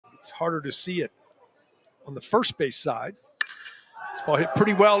It's harder to see it on the first base side. This ball hit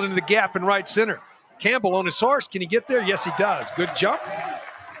pretty well into the gap in right center. Campbell on his horse. Can he get there? Yes, he does. Good jump.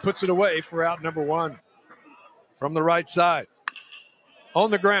 Puts it away for out number one. From the right side. On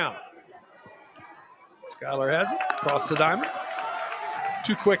the ground. Skyler has it. Across the diamond.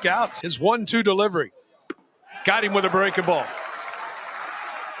 2 quick outs. His 1-2 delivery. Got him with a breaking ball.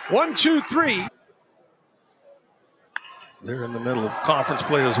 1-2-3. They're in the middle of conference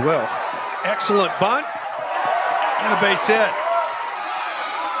play as well. Excellent bunt. And a base hit.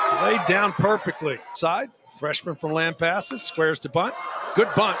 Laid down perfectly. Side. Freshman from Lampasas. Squares to bunt. Good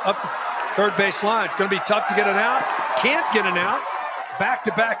bunt up the third base line. It's going to be tough to get an out. Can't get an out.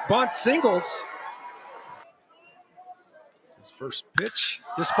 Back-to-back bunt singles. His first pitch.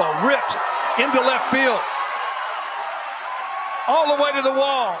 This ball ripped into left field. All the way to the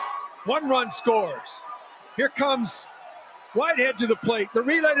wall. 1 run scores. Here comes Whitehead to the plate. The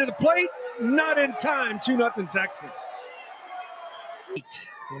relay to the plate, not in time. 2-0 Texas.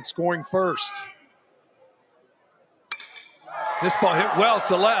 When scoring first. This ball hit well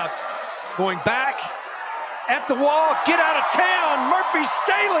to left. Going back at the wall. Get out of town. Murphy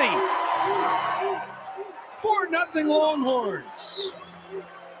Staley. 4-0 Longhorns.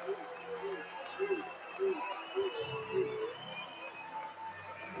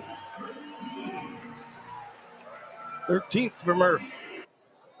 13th for Murph.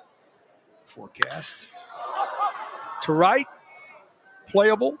 Forecast. To right.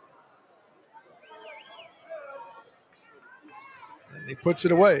 Playable. And he puts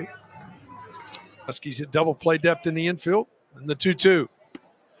it away. Huskies at double play depth in the infield. And the 2-2.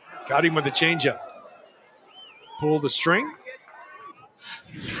 Got him with a changeup. Pull the string.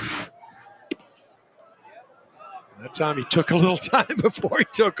 That time he took a little time before he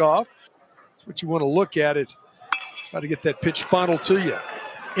took off. That's what you want to look at it. Try to get that pitch funneled to you.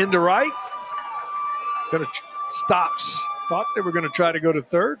 Into right. Gonna stops. Thought they were going to try to go to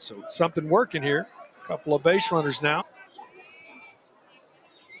third, so something working here. A couple of base runners now.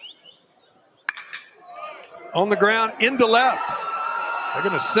 On the ground, into left. They're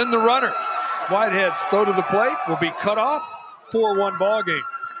going to send the runner. Whitehead's throw to the plate will be cut off. 4-1 ball game.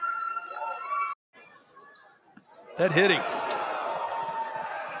 That hitting.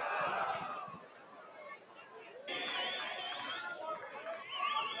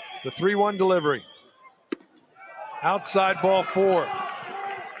 The 3-1 delivery. Outside ball 4.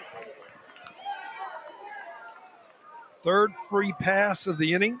 Third free pass of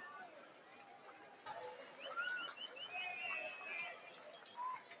the inning.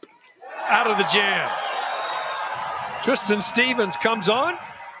 Out of the jam. Tristan Stevens comes on,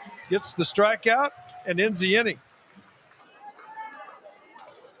 gets the strikeout, and ends the inning.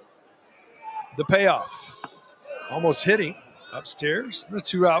 The payoff. Almost hitting upstairs. The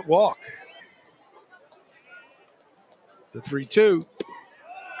 2-out walk. The 3-2.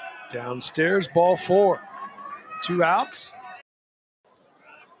 Downstairs, ball 4. 2 outs.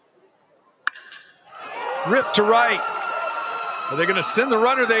 Rip to right. Are they going to send the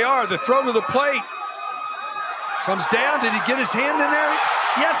runner? They are. The throw to the plate. Comes down. Did he get his hand in there?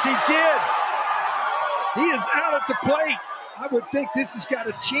 Yes, he did. He is out at the plate. I would think this has got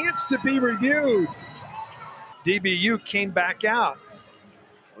a chance to be reviewed. DBU came back out.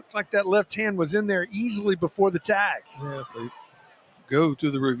 Looked like that left hand was in there easily before the tag. Yeah, if they go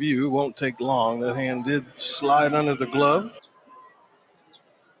to the review, it won't take long. That hand did slide under the glove.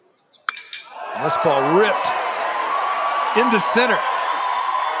 This ball ripped into center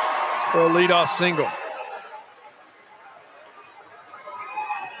for a leadoff single.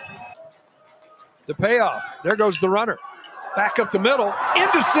 The payoff. There goes the runner. Back up the middle,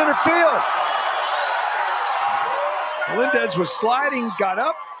 into center field. Melendez was sliding, got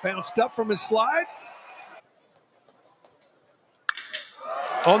up, bounced up from his slide.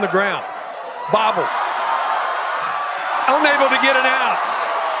 On the ground, bobbled. Unable to get an out.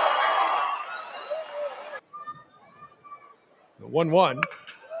 The 1-1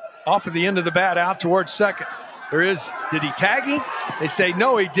 off of the end of the bat out towards second. There is, did he tag him? They say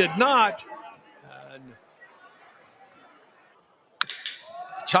no, he did not.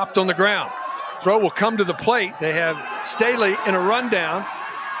 Chopped on the ground. Throw will come to the plate. They have Staley in a rundown.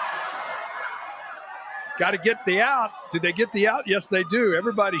 Got to get the out. Did they get the out? Yes, they do.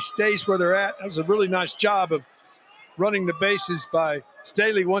 Everybody stays where they're at. That was a really nice job of running the bases by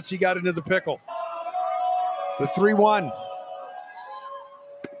Staley once he got into the pickle. The 3-1.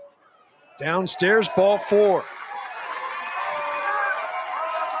 Downstairs, ball 4.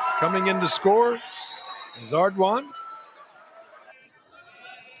 Coming in to score is Ardwan.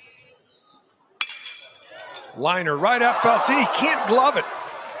 Liner right out Faltini. Can't glove it.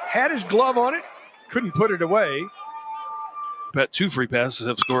 had his glove on it, couldn't put it away. But 2 free passes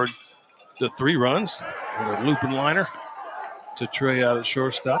have scored the 3 runs. And a looping liner to Trey out at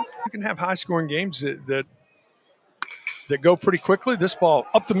shortstop. You can have high-scoring games that go pretty quickly. This ball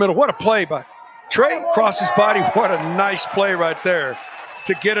up the middle. What a play by Trey. Across his body. What a nice play right there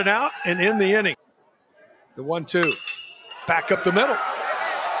to get it out and end the inning. The 1-2. Back up the middle.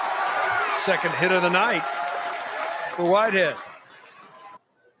 Second hit of the night for Whitehead.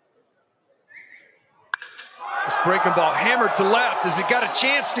 This breaking ball hammered to left. Has he got a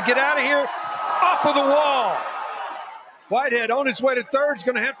chance to get out of here? Off of the wall. Whitehead on his way to third is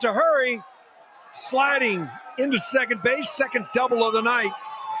going to have to hurry. Sliding into second base. Second double of the night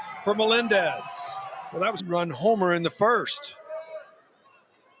for Melendez. Well, that was a run homer in the first.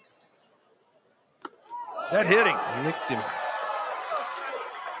 That hitting nicked him.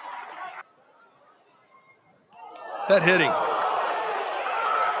 That hitting.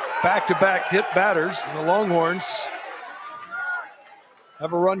 Back-to-back hit batters, and the Longhorns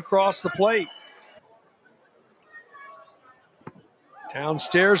have a run cross the plate.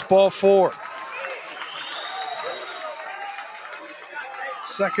 Downstairs, ball 4.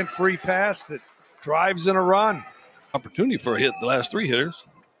 Second free pass that drives in a run. Opportunity for a hit. The last 3 hitters,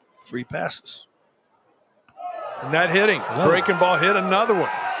 free passes. And that hitting, breaking ball hit another one.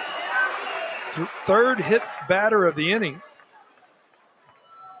 Third hit batter of the inning.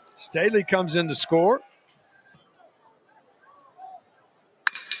 Staley comes in to score.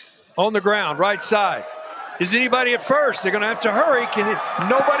 On the ground, right side. Is anybody at first? They're going to have to hurry.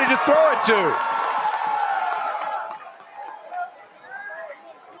 Nobody to throw it to.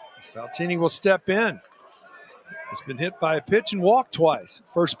 Faltini will step in. Has been hit by a pitch and walked twice.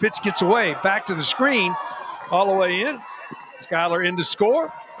 First pitch gets away, back to the screen, all the way in. Schuyler in to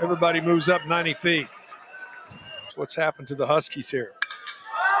score. Everybody moves up 90 feet. What's happened to the Huskies here?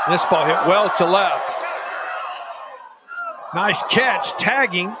 This ball hit well to left. Nice catch,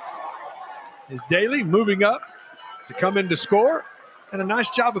 tagging. Is Daly moving up to come in to score. And a nice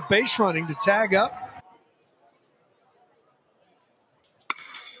job of base running to tag up.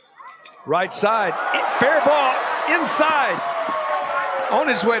 Right side, fair ball, inside. On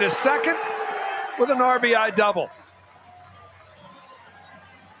his way to second with an RBI double.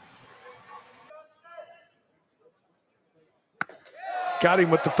 Got him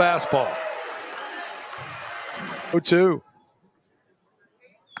with the fastball. 0-2.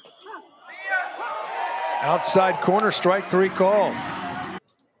 Outside corner, strike 3 call.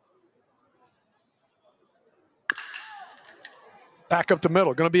 Back up the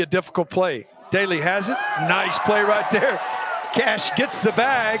middle, going to be a difficult play. Daly has it, nice play right there. Cash gets the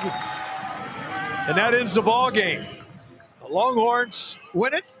bag, and that ends the ball game. The Longhorns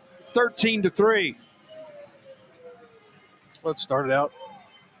win it 13-3. Well, it started out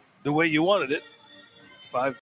the way you wanted it. 5